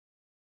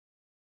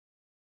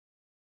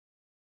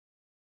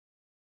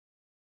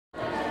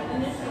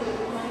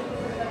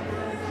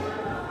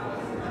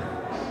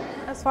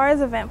As far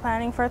as event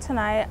planning for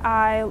tonight,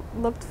 I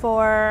looked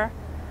for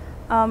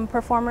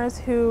performers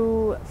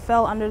who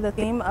fell under the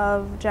theme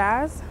of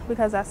jazz,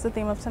 because that's the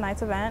theme of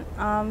tonight's event.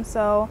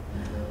 So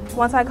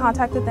once I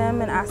contacted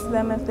them and asked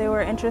them if they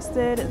were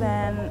interested,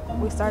 then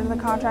we started the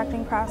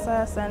contracting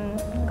process and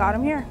got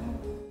them here.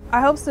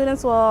 I hope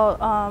students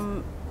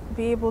will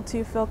be able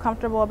to feel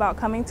comfortable about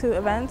coming to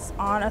events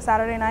on a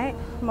Saturday night.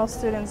 Most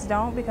students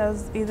don't,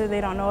 because either they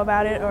don't know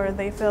about it or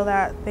they feel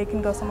that they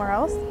can go somewhere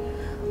else.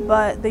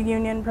 But the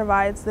union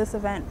provides this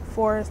event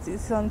for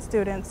CSUN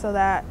students so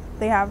that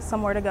they have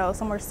somewhere to go,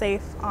 somewhere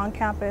safe on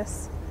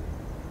campus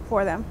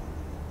for them.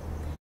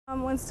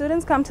 When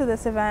students come to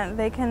this event,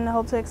 they can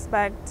hope to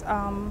expect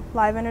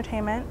live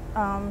entertainment,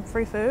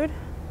 free food.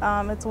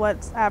 It's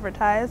what's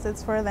advertised,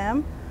 it's for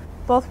them.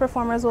 Both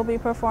performers will be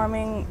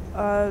performing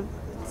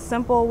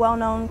simple,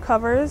 well-known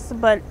covers,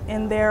 but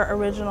in their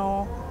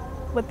original,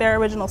 with their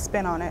original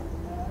spin on it.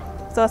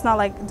 So it's not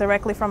like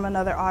directly from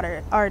another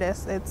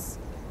artist, it's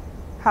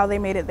how they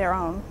made it their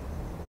own.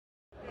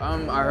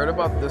 I heard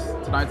about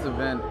tonight's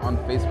event on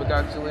Facebook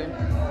actually,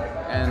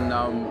 and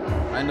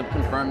I ended up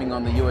confirming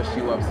on the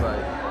USU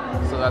website,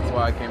 so that's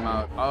why I came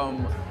out.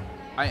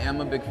 I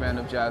am a big fan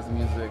of jazz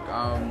music.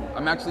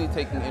 I'm actually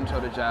taking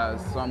Intro to Jazz,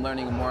 so I'm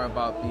learning more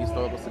about the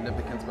historical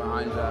significance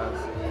behind jazz.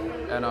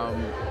 And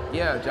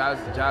yeah, jazz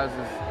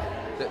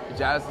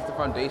is the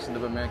foundation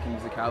of American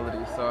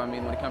musicality. So I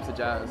mean, when it comes to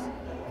jazz,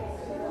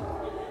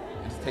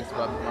 it just takes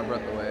my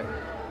breath away.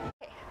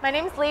 My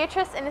name is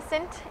Leatrice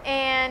Innocent,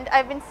 and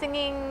I've been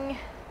singing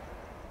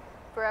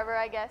forever,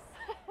 I guess.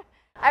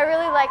 I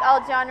really like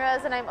all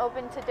genres, and I'm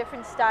open to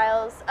different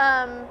styles.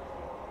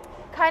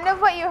 Kind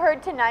of what you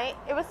heard tonight,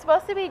 it was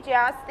supposed to be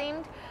jazz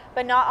themed,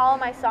 but not all of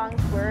my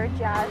songs were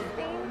jazz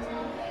themed.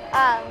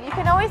 You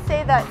can always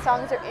say that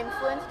songs are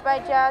influenced by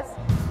jazz,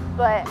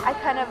 but I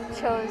kind of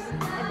chose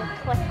an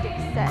eclectic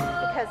set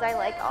because I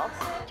like all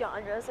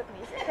genres of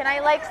music, and I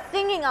like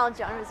singing all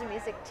genres of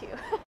music too.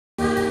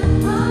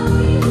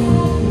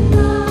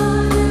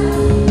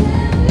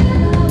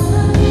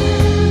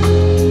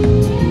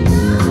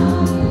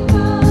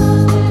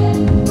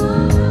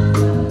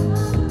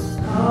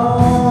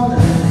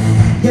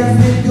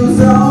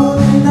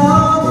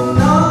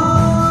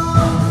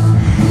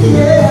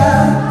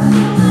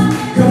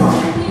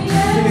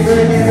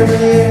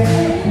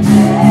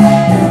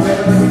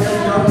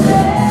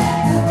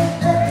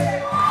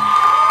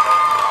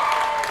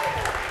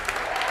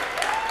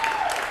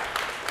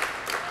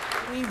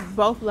 We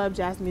both love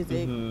jazz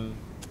music.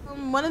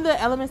 One of the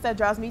elements that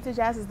draws me to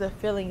jazz is the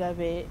feeling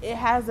of it. It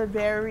has a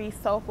very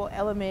soulful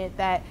element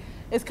that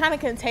is kind of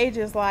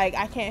contagious, like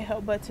I can't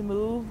help but to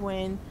move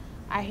when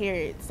I hear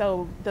it.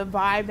 So the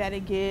vibe that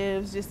it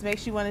gives just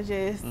makes you want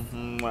to just...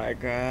 my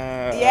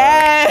God.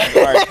 Yeah.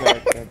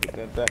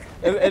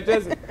 It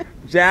just,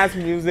 jazz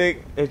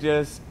music,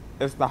 it's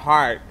the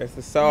heart, it's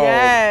the soul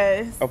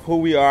Yes. of who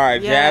we are.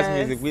 Yes. Jazz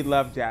music, we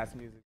love jazz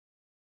music.